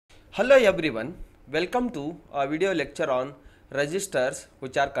Hello everyone, welcome to a video lecture on resistors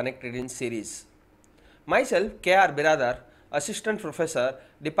which are connected in series. Myself K.R. Biradar, Assistant Professor,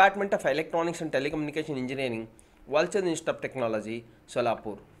 Department of Electronics and Telecommunication Engineering, Walchand Institute of Technology,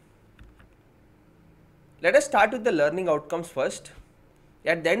 Solapur. Let us start with the learning outcomes first.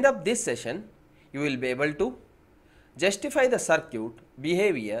 At the end of this session, you will be able to justify the circuit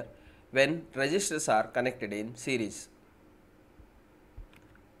behavior when resistors are connected in series.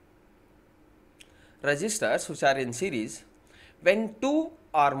 Resistors which are in series, when two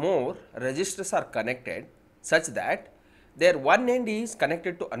or more resistors are connected such that their one end is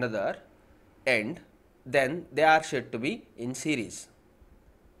connected to another end, then they are said to be in series.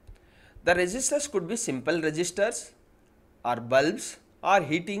 The resistors could be simple resistors or bulbs or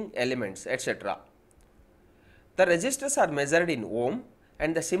heating elements, etc. The resistors are measured in ohm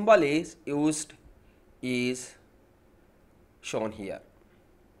and the symbol is used is shown here.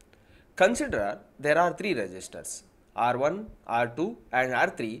 Consider there are three resistors R1, R2 and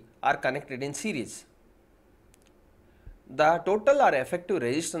R3 are connected in series. The total or effective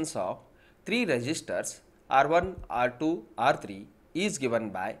resistance of three resistors R1, R2, R3 is given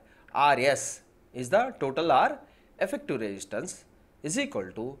by Rs is the total or effective resistance is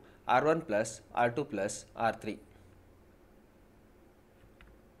equal to R1 plus R2 plus R3.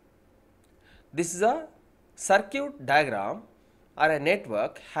 This is a circuit diagram or a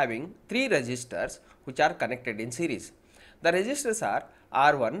network having three resistors which are connected in series. The resistors are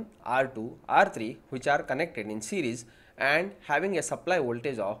R1, R2, R3 which are connected in series and having a supply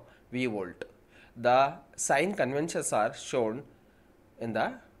voltage of V volt. The sign conventions are shown in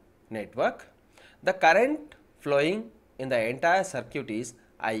the network. The current flowing in the entire circuit is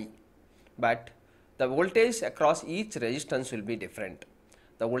I, but the voltage across each resistance will be different.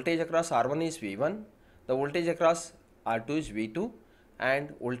 The voltage across R1 is V1, the voltage across R2 is V2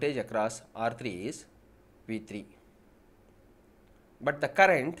 and voltage across R3 is V3. But the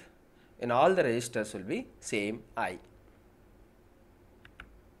current in all the resistors will be same I.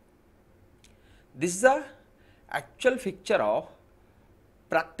 This is the actual picture of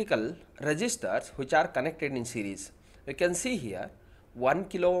practical resistors which are connected in series. You can see here 1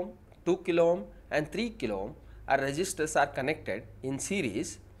 kilo ohm, 2 kilo ohm and 3 kilo ohm are resistors are connected in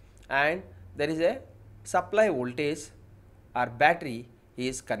series and there is a supply voltage or battery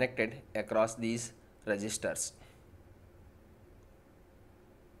is connected across these resistors.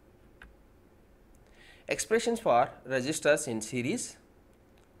 Expressions for resistors in series.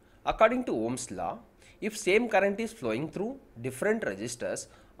 According to Ohm's law, if same current is flowing through different resistors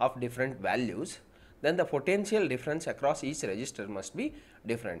of different values, then the potential difference across each resistor must be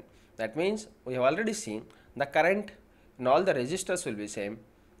different. That means we have already seen the current in all the resistors will be same,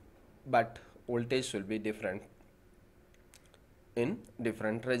 but voltage will be different in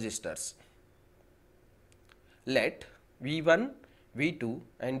different resistors. Let V1, V2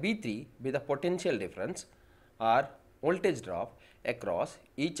 and V3 be the potential difference or voltage drop across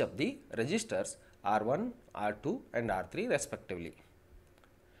each of the resistors R1, R2 and R3 respectively.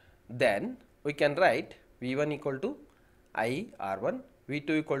 Then we can write V1 equal to I R1,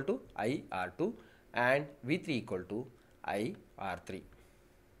 V2 equal to I R2 and V3 equal to I R3.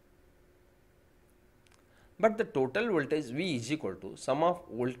 But the total voltage V is equal to sum of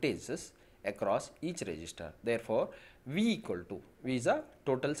voltages across each resistor. Therefore, V is a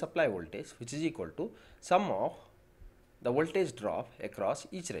total supply voltage which is equal to sum of the voltage drop across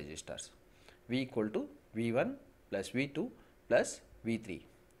each resistors. V equal to V1 plus V2 plus V3.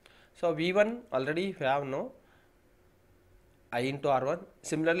 So, V1 already we have no I into R1.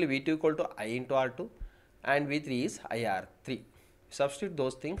 Similarly, V2 equal to I into R2 and V3 is IR3. Substitute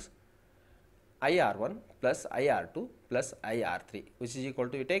those things. IR1 plus IR2 plus IR3 which is equal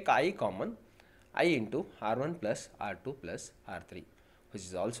to, you take I common, I into R1 plus R2 plus R3 which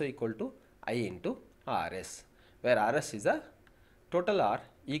is also equal to I into RS, where RS is the total or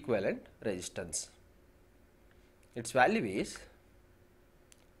equivalent resistance. Its value is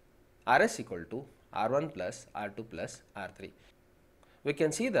RS equal to R1 plus R2 plus R3. We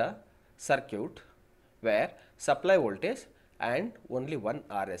can see the circuit where supply voltage and only one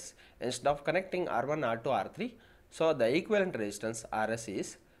RS. Instead of connecting R1, R2, R3, so the equivalent resistance RS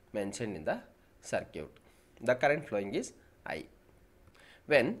is mentioned in the circuit. The current flowing is I.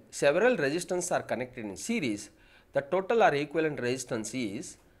 When several resistors are connected in series, the total or equivalent resistance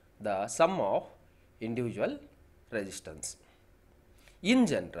is the sum of individual resistance. In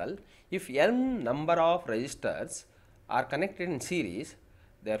general, if n number of resistors are connected in series,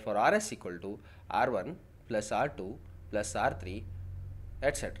 therefore RS equal to R1 plus R2 plus R3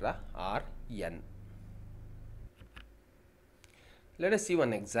 etc. are n. Let us see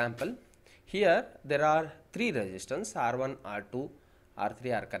one example. Here there are three resistors R1, R2,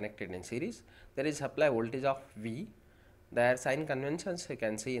 R3 are connected in series. There is supply voltage of V. Their sign conventions you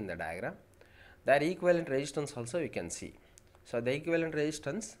can see in the diagram. Their equivalent resistance also you can see. So the equivalent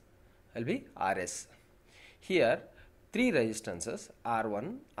resistance will be Rs. Here three resistances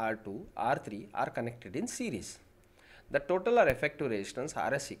R1, R2, R3 are connected in series. The total or effective resistance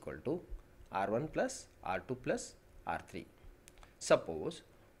Rs equal to R1 plus R2 plus R3. Suppose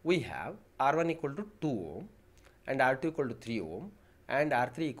we have R1 equal to 2 ohm and R2 equal to 3 ohm and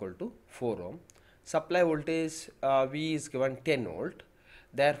R3 equal to 4 ohm. Supply voltage V is given 10 volt.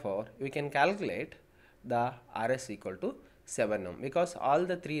 Therefore, we can calculate the Rs equal to 7 ohm. Because all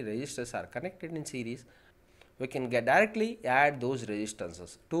the three resistors are connected in series, we can directly add those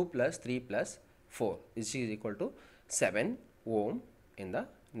resistances 2 plus 3 plus 4 is equal to 7 ohm in the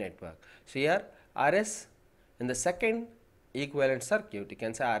network. So here Rs in the second equivalent circuit, you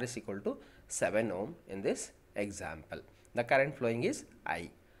can say Rs equal to 7 ohm in this example. The current flowing is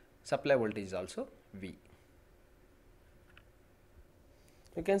I. Supply voltage is also V.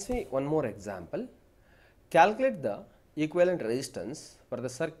 You can see one more example. Calculate the equivalent resistance for the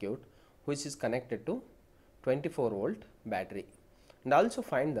circuit which is connected to 24 volt battery and also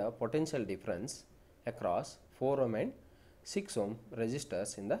find the potential difference across 4 ohm and 6 ohm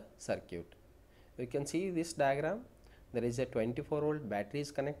resistors in the circuit. You can see this diagram. There is a 24 volt battery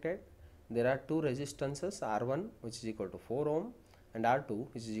is connected. There are two resistances R1 which is equal to 4 ohm and R2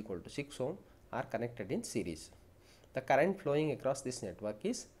 which is equal to 6 ohm are connected in series. The current flowing across this network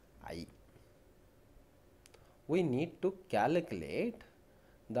is I. We need to calculate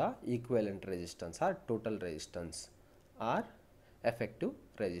the equivalent resistance or total resistance or effective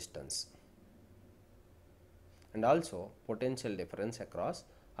resistance and also potential difference across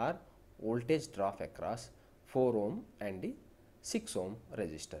or voltage drop across 4 ohm and the 6 ohm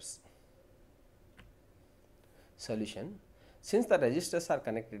resistors. Solution: since the resistors are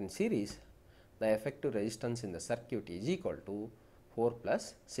connected in series, the effective resistance in the circuit is equal to 4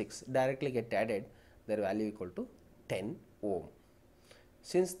 plus 6. Directly get added, their value equal to 10 ohm.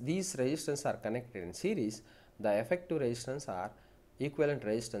 Since these resistors are connected in series, the effective resistance or equivalent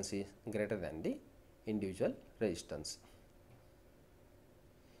resistance is greater than the individual resistance.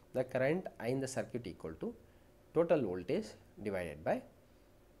 The current I in the circuit equal to total voltage divided by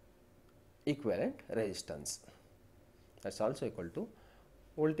equivalent resistance. That is also equal to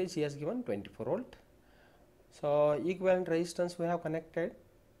voltage he has given 24 volt. So equivalent resistance we have connected.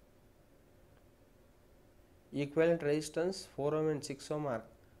 Equivalent resistance 4 ohm and 6 ohm are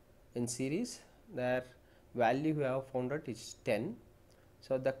in series. Their value we have found out is 10.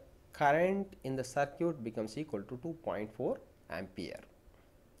 So the current in the circuit becomes equal to 2.4 ampere.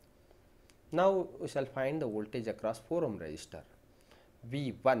 Now we shall find the voltage across 4 ohm resistor.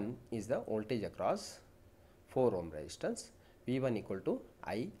 V1 is the voltage across 4 ohm resistance. V1 equal to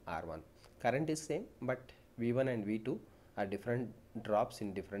I R1. Current is same, but V1 and V2 are different drops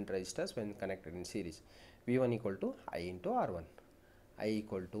in different resistors when connected in series. V1 equal to I into R1. I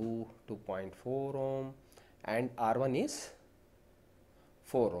equal to 2.4 ohm and R1 is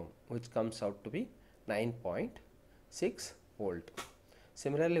 4 ohm, which comes out to be 9.6 volt.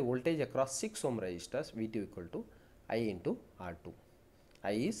 Similarly, voltage across 6 ohm resistors V2 equal to I into R2.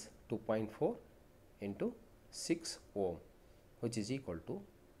 I is 2.4 into 6 ohm, which is equal to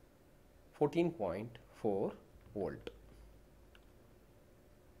 14.4 volt.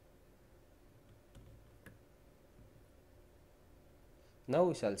 Now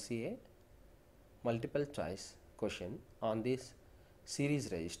we shall see a multiple choice question on this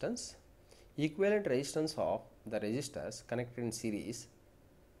series resistance. Equivalent resistance of the resistors connected in series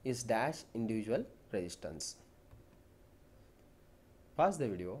is dash individual resistance. Pause the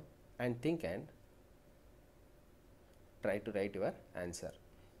video and think and try to write your answer.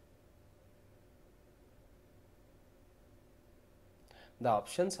 The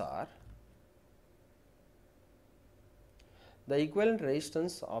options are: the equivalent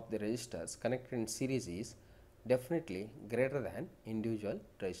resistance of the resistors connected in series is definitely greater than individual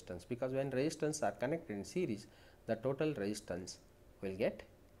resistance, because when resistors are connected in series, the total resistance will get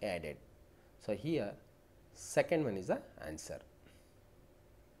added. So here second one is the answer.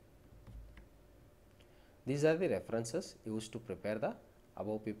 These are the references used to prepare the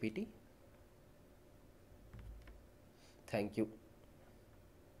above PPT. Thank you.